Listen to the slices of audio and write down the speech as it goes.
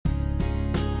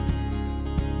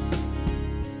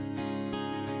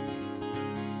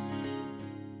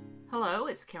Hello,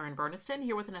 it's Karen Burniston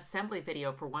here with an assembly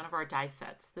video for one of our die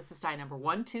sets. This is die number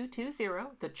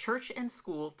 1220, the Church and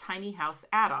School Tiny House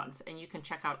Add-ons, and you can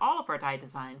check out all of our die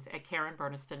designs at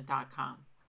KarenBurniston.com.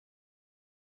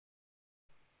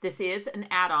 This is an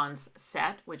add-ons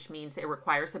set, which means it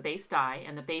requires a base die,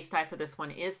 and the base die for this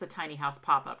one is the Tiny House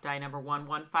Pop-Up, die number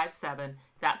 1157.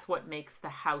 That's what makes the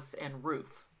house and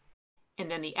roof.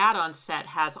 And then the add-on set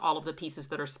has all of the pieces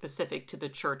that are specific to the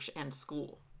church and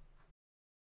school.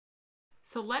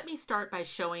 So let me start by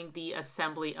showing the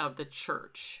assembly of the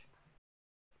church.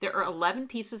 There are 11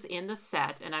 pieces in the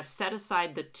set, and I've set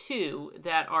aside the 2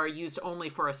 that are used only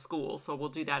for a school, so we'll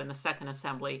do that in the second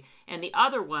assembly. And the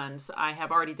other ones, I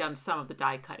have already done some of the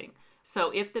die cutting.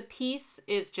 So if the piece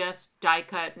is just die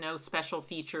cut, no special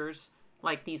features,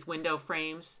 like these window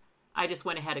frames, I just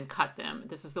went ahead and cut them.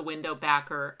 This is the window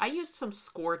backer. I used some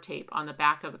score tape on the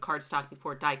back of the cardstock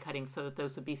before die cutting so that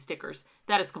those would be stickers.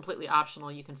 That is completely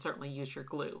optional. You can certainly use your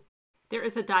glue. There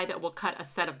is a die that will cut a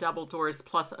set of double doors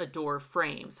plus a door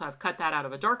frame. So I've cut that out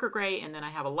of a darker gray, and then I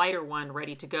have a lighter one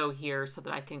ready to go here so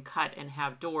that I can cut and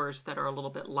have doors that are a little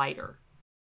bit lighter.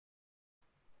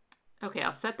 Okay,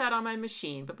 I'll set that on my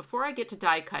machine, but before I get to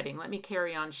die cutting, let me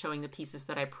carry on showing the pieces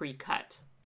that I pre-cut.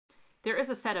 There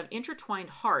is a set of intertwined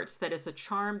hearts that is a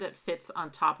charm that fits on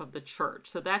top of the church,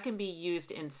 so that can be used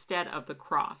instead of the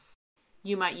cross.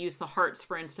 You might use the hearts,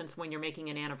 for instance, when you're making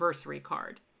an anniversary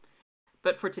card.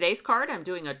 But for today's card, I'm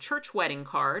doing a church wedding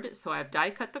card, so I've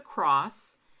die cut the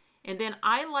cross, and then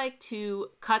I like to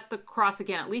cut the cross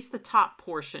again, at least the top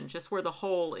portion, just where the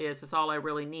hole is all I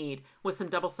really need, with some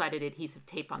double-sided adhesive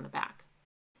tape on the back.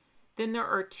 Then there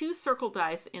are 2 circle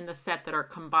dies in the set that are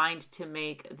combined to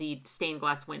make the stained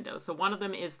glass window. So one of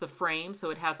them is the frame, so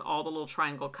it has all the little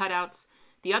triangle cutouts.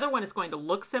 The other one is going to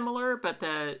look similar, but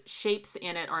the shapes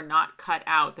in it are not cut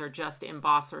out. They're just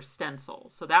emboss or stencil.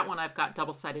 So that one I've got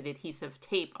double-sided adhesive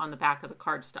tape on the back of the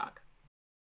cardstock.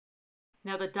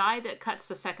 Now the die that cuts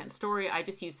the second story, I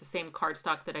just used the same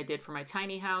cardstock that I did for my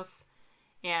tiny house.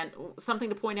 And something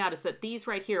to point out is that these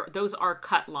right here, those are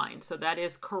cut lines, so that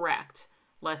is correct.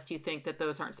 Lest you think that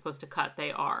those aren't supposed to cut,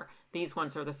 they are. These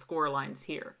ones are the score lines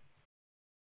here.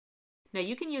 Now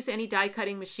you can use any die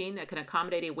cutting machine that can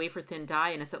accommodate a wafer thin die,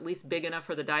 and it's at least big enough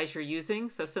for the dies you're using.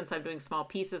 So since I'm doing small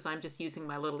pieces, I'm just using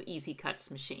my little Easy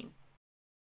Cuts machine.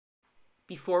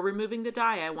 Before removing the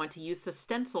die, I want to use the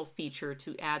stencil feature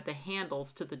to add the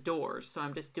handles to the doors. So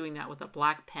I'm just doing that with a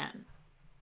black pen.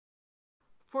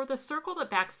 For the circle that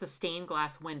backs the stained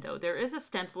glass window, there is a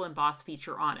stencil emboss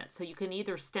feature on it. So you can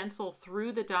either stencil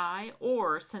through the die,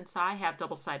 or since I have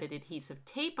double-sided adhesive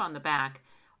tape on the back,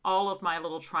 all of my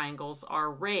little triangles are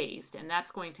raised. And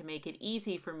that's going to make it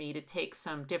easy for me to take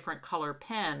some different color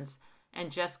pens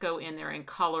and just go in there and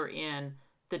color in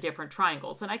the different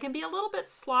triangles. And I can be a little bit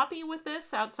sloppy with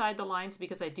this outside the lines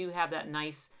because I do have that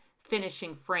nice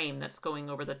finishing frame that's going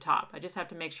over the top. I just have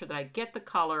to make sure that I get the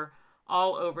color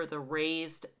all over the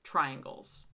raised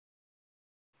triangles.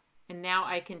 And now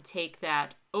I can take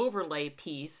that overlay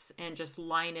piece and just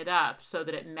line it up so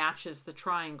that it matches the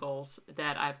triangles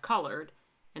that I've colored,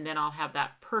 and then I'll have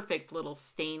that perfect little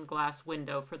stained glass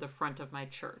window for the front of my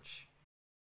church.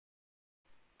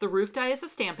 The roof die is a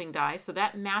stamping die, so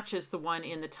that matches the one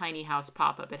in the tiny house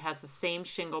pop-up. It has the same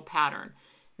shingle pattern.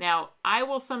 Now, I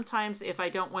will sometimes, if I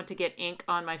don't want to get ink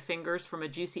on my fingers from a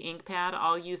juicy ink pad,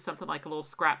 I'll use something like a little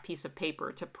scrap piece of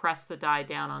paper to press the die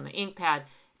down on the ink pad.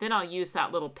 Then I'll use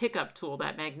that little pickup tool,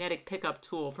 that magnetic pickup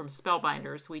tool from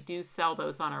Spellbinders. We do sell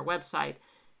those on our website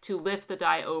to lift the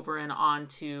die over and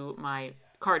onto my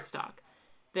cardstock.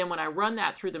 Then when I run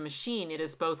that through the machine, it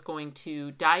is both going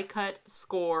to die cut,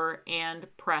 score, and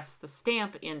press the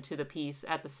stamp into the piece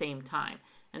at the same time.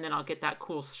 And then I'll get that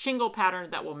cool shingle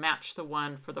pattern that will match the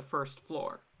one for the first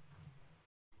floor.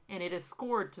 And it is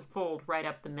scored to fold right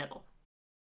up the middle.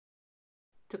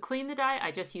 To clean the die,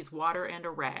 I just use water and a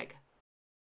rag.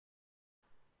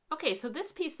 Okay, so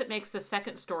this piece that makes the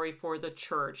second story for the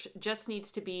church just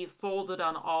needs to be folded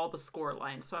on all the score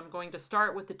lines. So I'm going to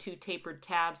start with the 2 tapered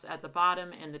tabs at the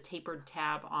bottom and the tapered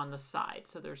tab on the side.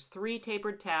 So there's 3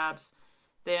 tapered tabs.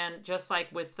 Then, just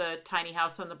like with the tiny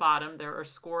house on the bottom, there are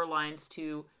score lines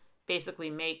to basically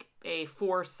make a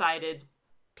 4-sided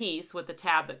piece with the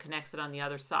tab that connects it on the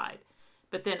other side.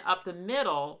 But then up the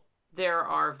middle, there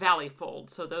are valley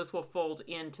folds, so those will fold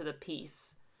into the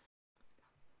piece.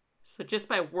 So just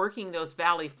by working those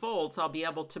valley folds, I'll be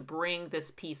able to bring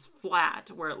this piece flat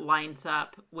where it lines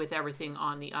up with everything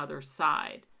on the other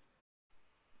side.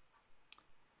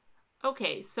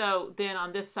 Okay, so then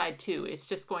on this side too, it's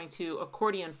just going to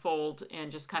accordion fold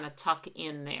and just kind of tuck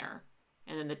in there.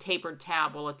 and then the tapered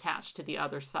tab will attach to the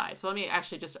other side. So let me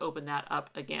actually just open that up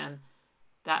again.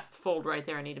 That fold right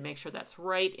there, I need to make sure that's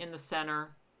right in the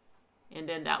center. And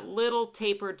then that little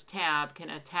tapered tab can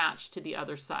attach to the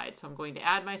other side. So I'm going to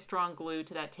add my strong glue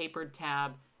to that tapered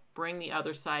tab, bring the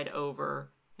other side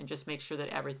over, and just make sure that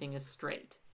everything is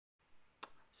straight.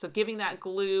 So giving that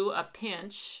glue a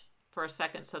pinch for a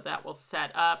second so that will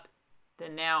set up.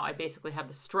 Then now I basically have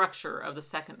the structure of the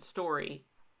second story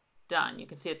done. You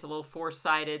can see it's a little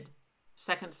four-sided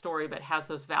second story, but has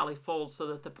those valley folds so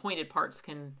that the pointed parts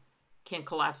can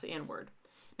collapse inward.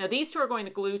 Now these two are going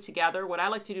to glue together. What I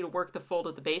like to do to work the fold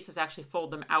at the base is actually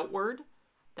fold them outward.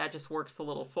 That just works the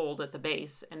little fold at the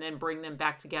base, and then bring them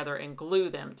back together and glue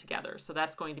them together. So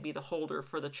that's going to be the holder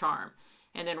for the charm.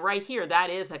 And then right here, that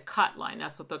is a cut line.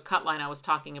 That's what the cut line I was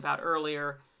talking about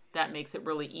earlier. That makes it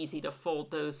really easy to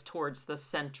fold those towards the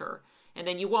center. And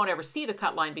then you won't ever see the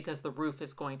cut line because the roof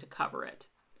is going to cover it.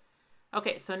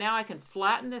 Okay, so now I can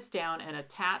flatten this down and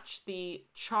attach the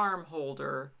charm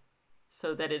holder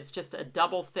so that it's just a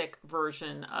double thick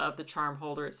version of the charm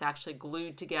holder. It's actually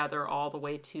glued together all the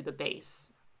way to the base.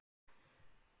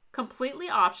 Completely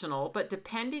optional, but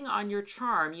depending on your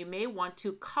charm, you may want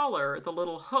to color the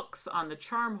little hooks on the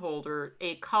charm holder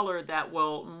a color that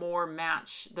will more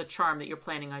match the charm that you're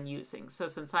planning on using. So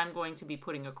since I'm going to be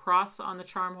putting a cross on the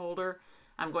charm holder,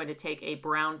 I'm going to take a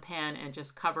brown pen and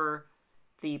just cover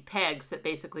the pegs that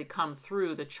basically come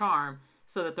through the charm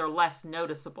so that they're less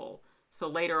noticeable. So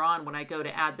later on, when I go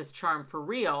to add this charm for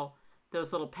real,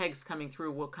 those little pegs coming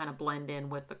through will kind of blend in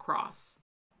with the cross.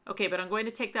 Okay, but I'm going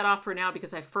to take that off for now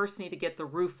because I first need to get the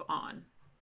roof on.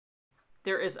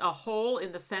 There is a hole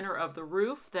in the center of the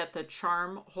roof that the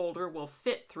charm holder will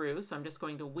fit through, so I'm just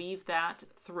going to weave that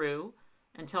through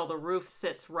until the roof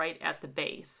sits right at the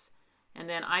base. And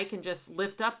then I can just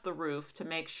lift up the roof to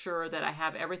make sure that I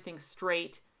have everything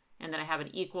straight and that I have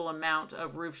an equal amount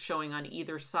of roof showing on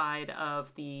either side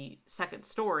of the second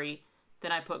story.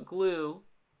 Then I put glue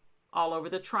all over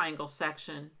the triangle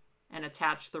section and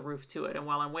attach the roof to it. And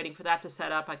while I'm waiting for that to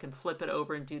set up, I can flip it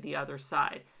over and do the other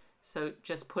side. So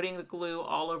just putting the glue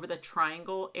all over the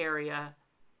triangle area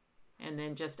and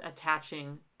then just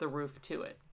attaching the roof to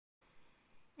it.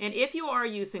 And if you are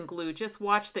using glue, just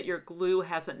watch that your glue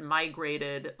hasn't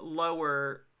migrated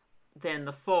lower than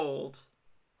the fold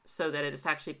so that it is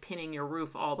actually pinning your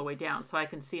roof all the way down. So I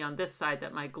can see on this side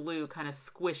that my glue kind of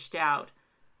squished out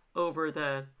over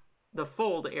the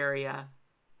fold area.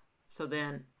 So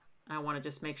then I want to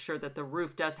just make sure that the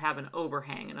roof does have an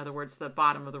overhang. In other words, the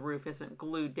bottom of the roof isn't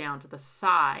glued down to the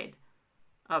side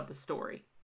of the story.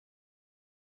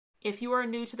 If you are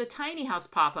new to the tiny house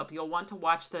pop-up, you'll want to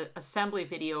watch the assembly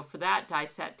video for that die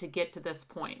set to get to this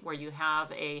point where you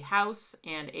have a house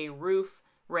and a roof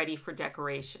ready for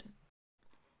decoration.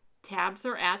 Tabs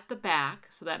are at the back,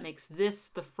 so that makes this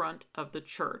the front of the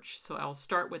church. So I'll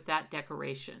start with that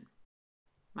decoration.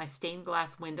 My stained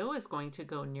glass window is going to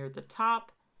go near the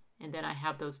top, and then I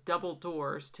have those double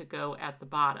doors to go at the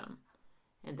bottom.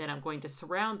 And then I'm going to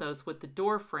surround those with the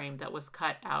door frame that was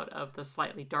cut out of the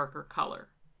slightly darker color.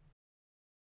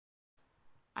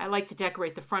 I like to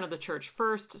decorate the front of the church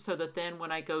first so that then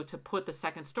when I go to put the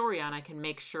second story on, I can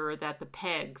make sure that the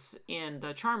pegs in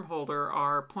the charm holder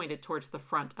are pointed towards the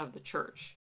front of the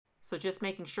church. So just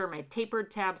making sure my tapered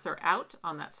tabs are out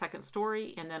on that second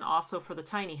story, and then also for the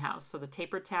tiny house. So the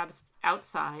tapered tabs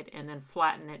outside and then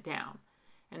flatten it down.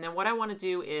 And then what I want to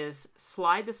do is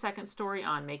slide the second story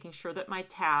on, making sure that my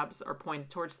tabs are pointed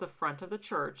towards the front of the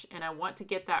church. And I want to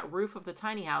get that roof of the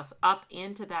tiny house up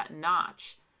into that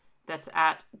notch that's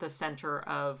at the center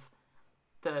of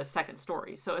the second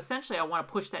story. So essentially I want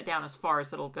to push that down as far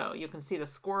as it'll go. You can see the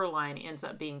score line ends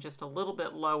up being just a little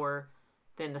bit lower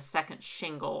than the second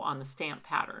shingle on the stamp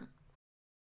pattern.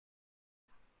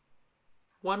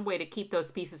 One way to keep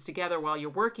those pieces together while you're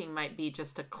working might be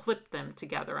just to clip them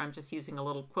together. I'm just using a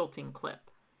little quilting clip.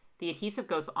 The adhesive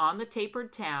goes on the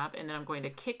tapered tab, and then I'm going to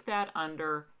kick that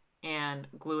under and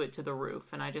glue it to the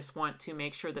roof. And I just want to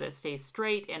make sure that it stays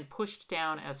straight and pushed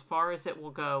down as far as it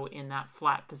will go in that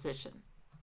flat position.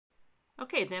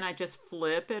 Okay, then I just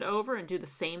flip it over and do the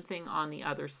same thing on the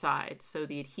other side. So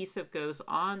the adhesive goes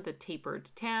on the tapered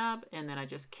tab, and then I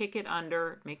just kick it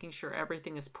under, making sure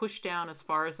everything is pushed down as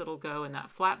far as it'll go in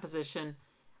that flat position,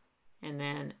 and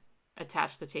then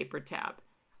attach the tapered tab.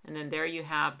 And then there you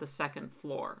have the second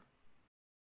floor.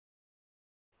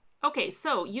 Okay,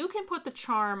 so you can put the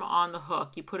charm on the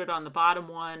hook. You put it on the bottom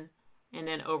one and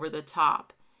then over the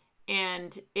top.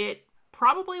 And it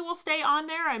probably will stay on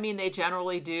there. I mean, they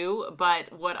generally do.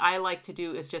 But what I like to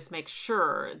do is just make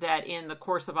sure that in the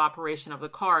course of operation of the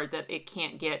card that it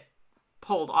can't get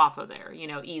pulled off of there, you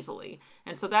know, easily.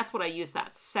 And so that's what I use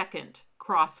that second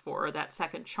cross for, or that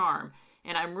second charm.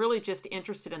 And I'm really just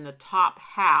interested in the top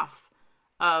half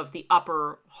of the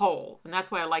upper hole. And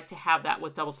that's why I like to have that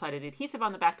with double-sided adhesive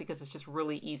on the back, because it's just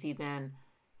really easy then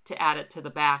to add it to the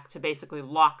back to basically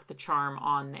lock the charm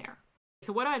on there.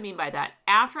 So what do I mean by that?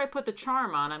 After I put the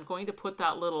charm on, I'm going to put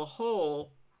that little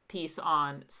hole piece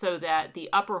on so that the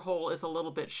upper hole is a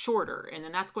little bit shorter, and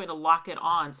then that's going to lock it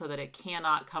on so that it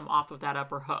cannot come off of that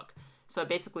upper hook. So I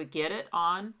basically get it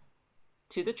on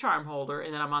to the charm holder,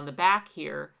 and then I'm on the back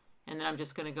here, and then I'm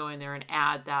just going to go in there and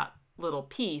add that little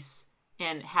piece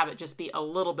and have it just be a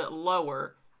little bit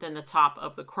lower than the top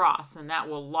of the cross, and that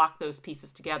will lock those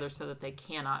pieces together so that they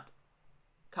cannot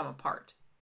come apart.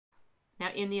 Now,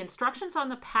 in the instructions on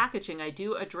the packaging, I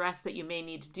do address that you may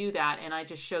need to do that, and I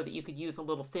just show that you could use a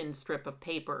little thin strip of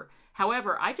paper.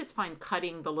 However, I just find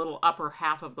cutting the little upper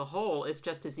half of the hole is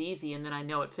just as easy, and then I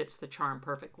know it fits the charm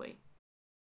perfectly.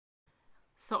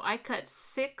 So I cut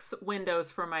 6 windows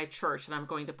for my church, and I'm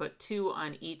going to put 2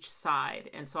 on each side.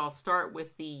 And so I'll start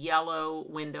with the yellow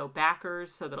window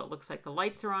backers so that it looks like the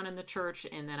lights are on in the church,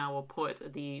 and then I will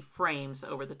put the frames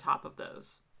over the top of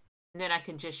those. And then I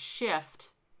can just shift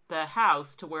the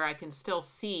house to where I can still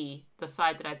see the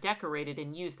side that I've decorated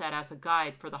and use that as a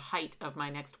guide for the height of my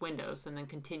next windows, and then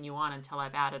continue on until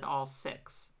I've added all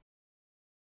 6.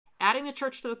 Adding the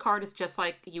church to the card is just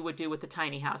like you would do with the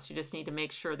tiny house. You just need to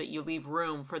make sure that you leave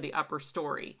room for the upper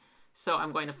story. So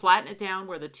I'm going to flatten it down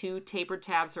where the 2 tapered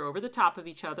tabs are over the top of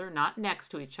each other, not next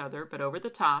to each other, but over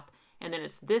the top. And then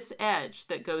it's this edge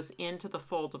that goes into the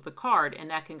fold of the card,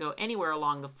 and that can go anywhere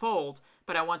along the fold,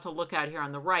 but I want to look out here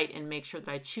on the right and make sure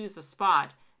that I choose a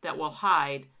spot that will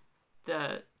hide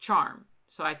the charm.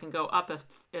 So I can go up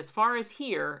as far as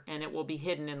here, and it will be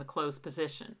hidden in the closed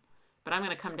position. But I'm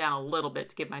going to come down a little bit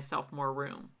to give myself more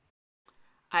room.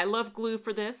 I love glue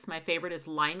for this. My favorite is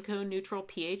LINECO Neutral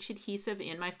pH Adhesive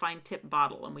in my fine tip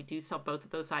bottle, and we do sell both of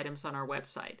those items on our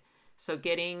website. So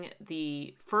getting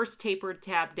the first tapered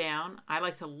tab down, I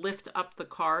like to lift up the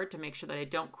card to make sure that I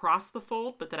don't cross the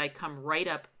fold, but that I come right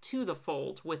up to the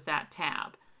fold with that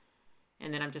tab.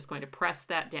 And then I'm just going to press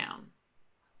that down.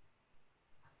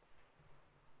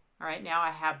 All right, now I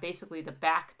have basically the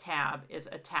back tab is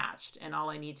attached, and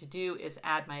all I need to do is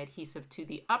add my adhesive to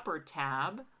the upper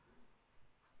tab,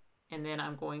 and then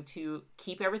I'm going to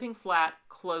keep everything flat,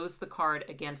 close the card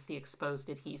against the exposed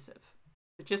adhesive.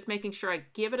 Just making sure I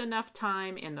give it enough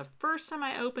time, and the first time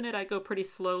I open it, I go pretty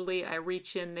slowly. I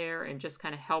reach in there and just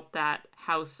kind of help that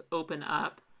house open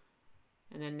up.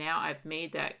 And then now I've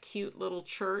made that cute little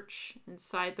church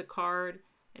inside the card.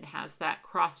 It has that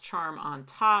cross charm on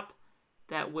top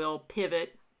that will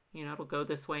pivot, you know, it'll go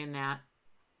this way and that.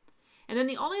 And then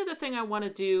the only other thing I want to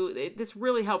do, this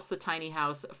really helps the tiny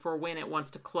house for when it wants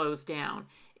to close down,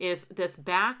 is this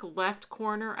back left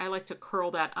corner, I like to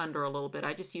curl that under a little bit.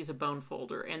 I just use a bone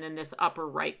folder. And then this upper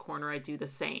right corner, I do the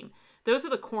same. Those are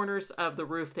the corners of the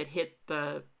roof that hit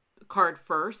the card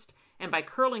first. And by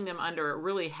curling them under, it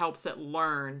really helps it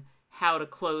learn how to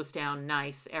close down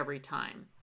nice every time.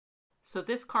 So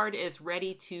this card is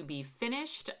ready to be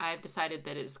finished. I've decided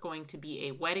that it's going to be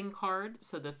a wedding card.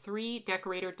 So the 3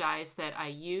 decorator dies that I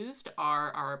used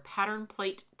are our pattern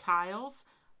plate tiles,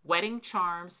 wedding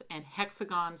charms, and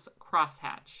Hexagons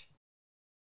crosshatch.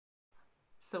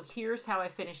 So here's how I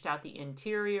finished out the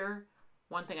interior.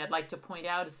 One thing I'd like to point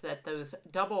out is that those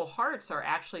double hearts are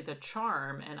actually the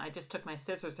charm, and I just took my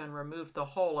scissors and removed the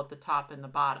hole at the top and the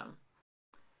bottom.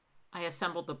 I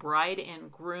assembled the bride and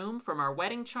groom from our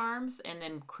wedding charms, and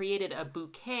then created a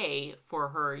bouquet for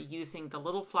her using the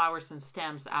little flowers and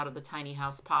stems out of the tiny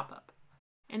house pop-up.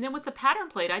 And then with the pattern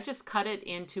plate, I just cut it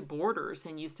into borders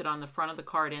and used it on the front of the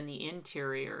card and the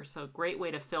interior. So a great way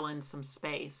to fill in some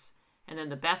space. And then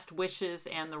the best wishes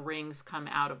and the rings come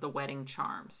out of the wedding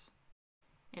charms.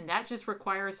 And that just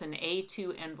requires an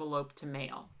A2 envelope to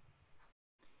mail.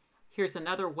 Here's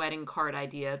another wedding card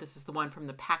idea. This is the one from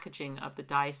the packaging of the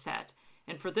die set.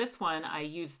 And for this one, I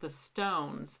use the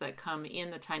stones that come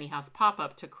in the tiny house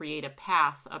pop-up to create a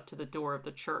path up to the door of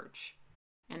the church.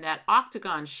 And that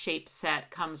octagon shape set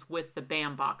comes with the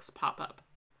BAM box pop-up.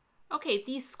 Okay,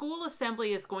 the school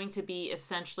assembly is going to be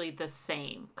essentially the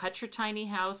same. Cut your tiny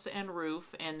house and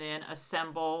roof, and then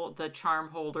assemble the charm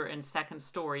holder and second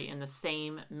story in the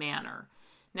same manner.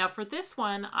 Now for this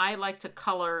one, I like to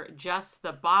color just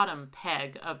the bottom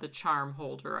peg of the charm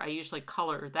holder. I usually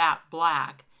color that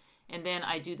black. And then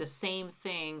I do the same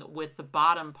thing with the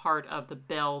bottom part of the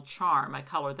bell charm. I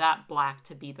color that black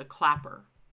to be the clapper.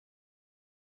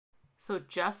 So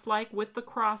just like with the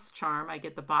cross charm, I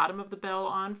get the bottom of the bell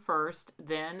on first,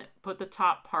 then put the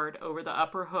top part over the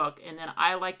upper hook, and then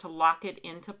I like to lock it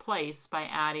into place by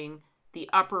adding the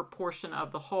upper portion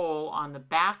of the hole on the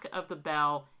back of the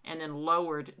bell and then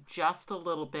lowered just a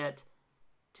little bit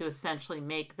to essentially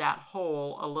make that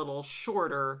hole a little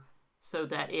shorter so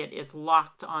that it is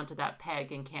locked onto that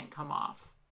peg and can't come off.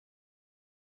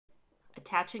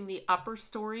 Attaching the upper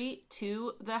story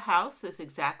to the house is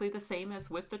exactly the same as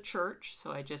with the church.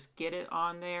 So I just get it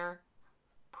on there,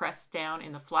 press down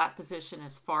in the flat position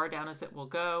as far down as it will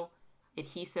go,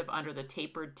 adhesive under the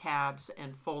tapered tabs,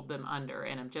 and fold them under.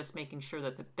 And I'm just making sure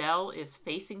that the bell is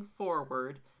facing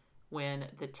forward when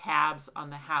the tabs on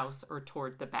the house are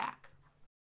toward the back.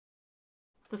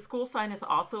 The school sign is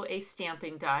also a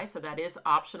stamping die, so that is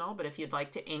optional, but if you'd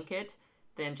like to ink it,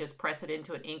 then just press it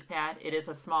into an ink pad. It is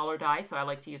a smaller die, so I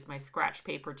like to use my scratch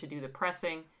paper to do the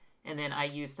pressing, and then I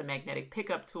use the magnetic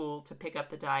pickup tool to pick up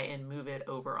the die and move it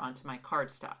over onto my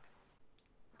cardstock.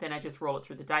 Then I just roll it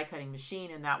through the die cutting machine,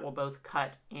 and that will both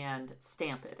cut and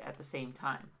stamp it at the same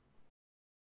time.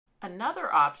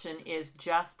 Another option is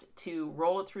just to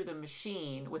roll it through the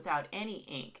machine without any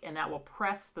ink, and that will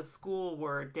press the school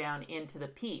word down into the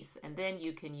piece. And then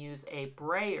you can use a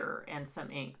brayer and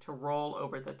some ink to roll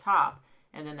over the top.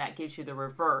 And then that gives you the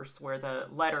reverse, where the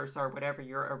letters are whatever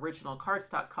your original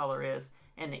cardstock color is,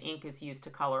 and the ink is used to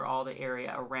color all the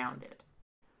area around it.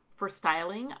 For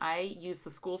styling, I use the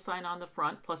school sign on the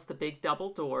front plus the big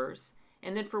double doors.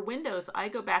 And then for windows, I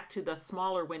go back to the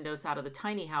smaller windows out of the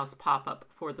tiny house pop-up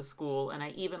for the school, and I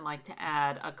even like to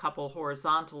add a couple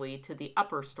horizontally to the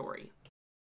upper story.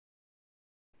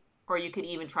 Or you could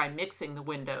even try mixing the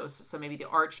windows, so maybe the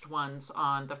arched ones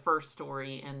on the first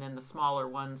story and then the smaller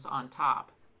ones on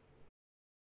top.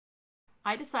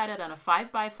 I decided on a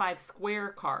 5x5 square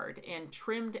card and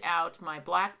trimmed out my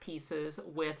black pieces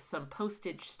with some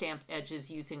postage stamped edges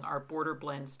using our Border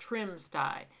Blends trims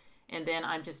die. And then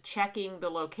I'm just checking the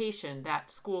location.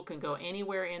 That school can go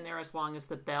anywhere in there as long as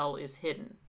the bell is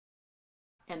hidden.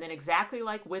 And then exactly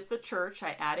like with the church,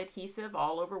 I add adhesive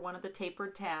all over one of the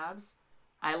tapered tabs.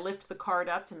 I lift the card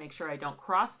up to make sure I don't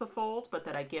cross the fold, but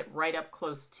that I get right up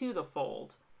close to the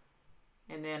fold.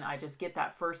 And then I just get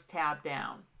that first tab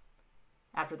down.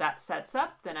 After that sets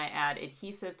up, then I add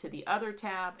adhesive to the other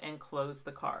tab and close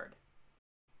the card.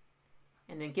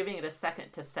 And then giving it a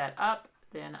second to set up,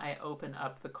 then I open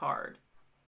up the card.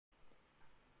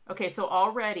 Okay, so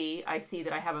already I see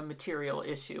that I have a material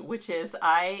issue, which is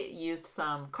I used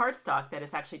some cardstock that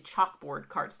is actually chalkboard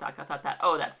cardstock. I thought that,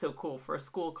 oh, that's so cool for a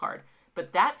school card.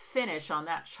 But that finish on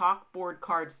that chalkboard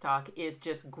cardstock is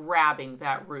just grabbing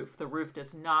that roof. The roof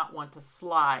does not want to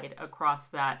slide across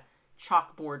that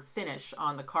chalkboard finish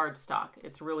on the cardstock.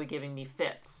 It's really giving me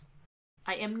fits.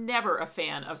 I am never a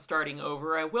fan of starting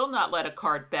over. I will not let a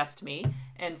card best me.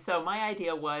 And so my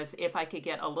idea was if I could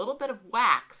get a little bit of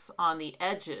wax on the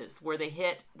edges where they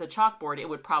hit the chalkboard, it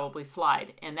would probably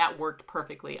slide. And that worked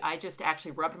perfectly. I just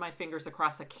actually rubbed my fingers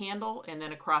across a candle and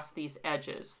then across these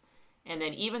edges. And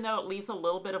then even though it leaves a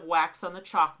little bit of wax on the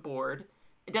chalkboard,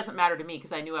 it doesn't matter to me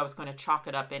because I knew I was going to chalk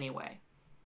it up anyway.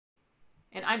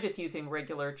 And I'm just using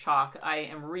regular chalk. I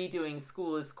am redoing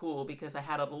School is Cool because I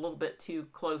had it a little bit too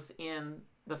close in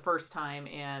the first time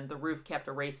and the roof kept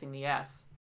erasing the S.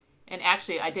 And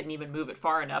actually, I didn't even move it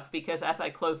far enough because as I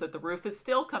close it, the roof is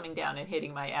still coming down and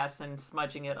hitting my S and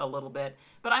smudging it a little bit.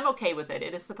 But I'm okay with it.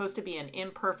 It is supposed to be an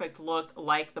imperfect look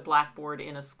like the blackboard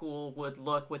in a school would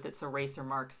look with its eraser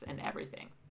marks and everything.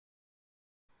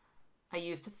 I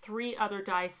used 3 other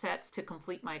die sets to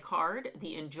complete my card,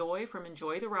 the Enjoy from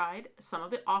Enjoy the Ride, some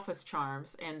of the office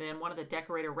charms, and then one of the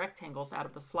decorator rectangles out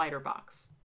of the slider box.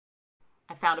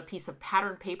 I found a piece of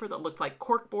pattern paper that looked like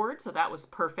corkboard, so that was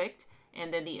perfect.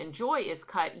 And then the Enjoy is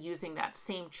cut using that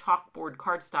same chalkboard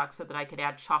cardstock so that I could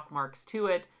add chalk marks to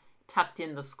it, tucked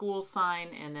in the school sign,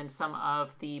 and then some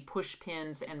of the push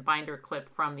pins and binder clip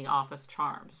from the office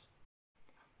charms.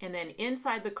 And then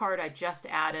inside the card, I just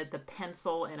added the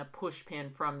pencil and a push pin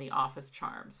from the office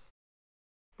charms.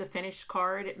 The finished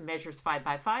card measures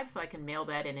 5x5, so I can mail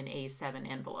that in an A7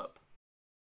 envelope.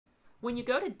 When you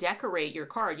go to decorate your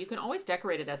card, you can always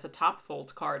decorate it as a top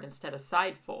fold card instead of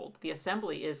side fold. The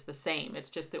assembly is the same.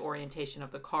 It's just the orientation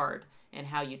of the card and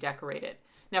how you decorate it.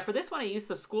 Now for this one, I used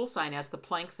the school sign as the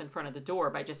planks in front of the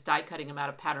door by just die cutting them out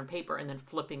of pattern paper and then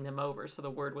flipping them over so the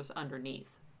word was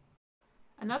underneath.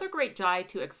 Another great die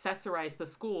to accessorize the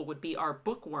school would be our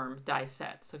Bookworm die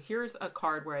set. So here's a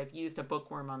card where I've used a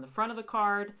bookworm on the front of the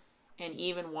card and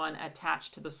even one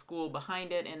attached to the school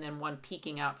behind it and then one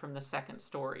peeking out from the second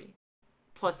story.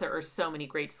 Plus there are so many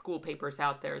great school papers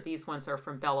out there. These ones are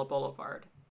from Bella Boulevard.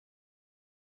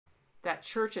 That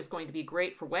church is going to be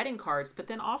great for wedding cards, but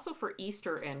then also for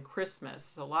Easter and Christmas.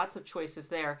 So lots of choices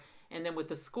there. And then with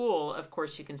the school, of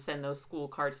course, you can send those school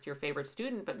cards to your favorite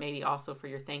student, but maybe also for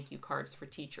your thank you cards for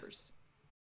teachers.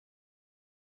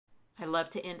 I love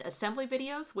to end assembly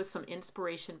videos with some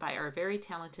inspiration by our very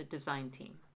talented design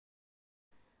team.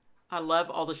 I love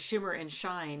all the shimmer and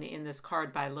shine in this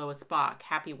card by Lois Bach.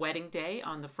 Happy Wedding Day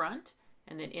on the front,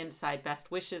 and then inside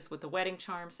best wishes with the wedding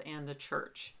charms and the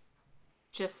church.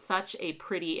 Just such a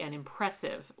pretty and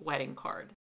impressive wedding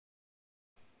card.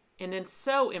 And then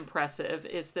so impressive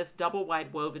is this double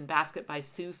wide woven basket by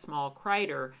Sue Small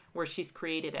Kreider, where she's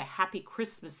created a happy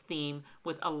Christmas theme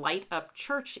with a light up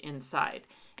church inside.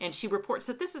 And she reports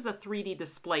that this is a 3D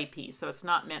display piece, so it's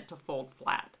not meant to fold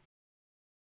flat.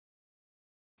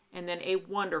 And then a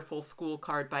wonderful school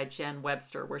card by Jen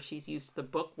Webster, where she's used the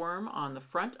bookworm on the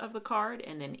front of the card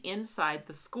and then inside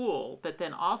the school, but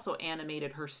then also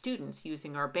animated her students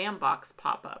using our Bambox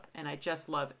pop-up. And I just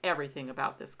love everything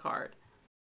about this card.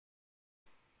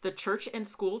 The Church and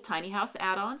School Tiny House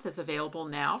Add-ons is available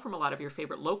now from a lot of your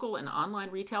favorite local and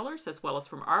online retailers, as well as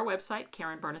from our website,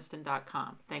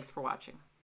 KarenBurniston.com. Thanks for watching.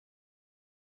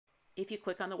 If you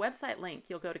click on the website link,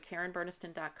 you'll go to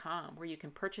KarenBurniston.com, where you can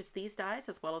purchase these dies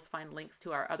as well as find links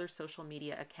to our other social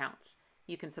media accounts.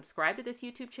 You can subscribe to this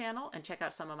YouTube channel and check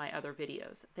out some of my other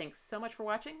videos. Thanks so much for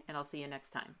watching, and I'll see you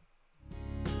next time.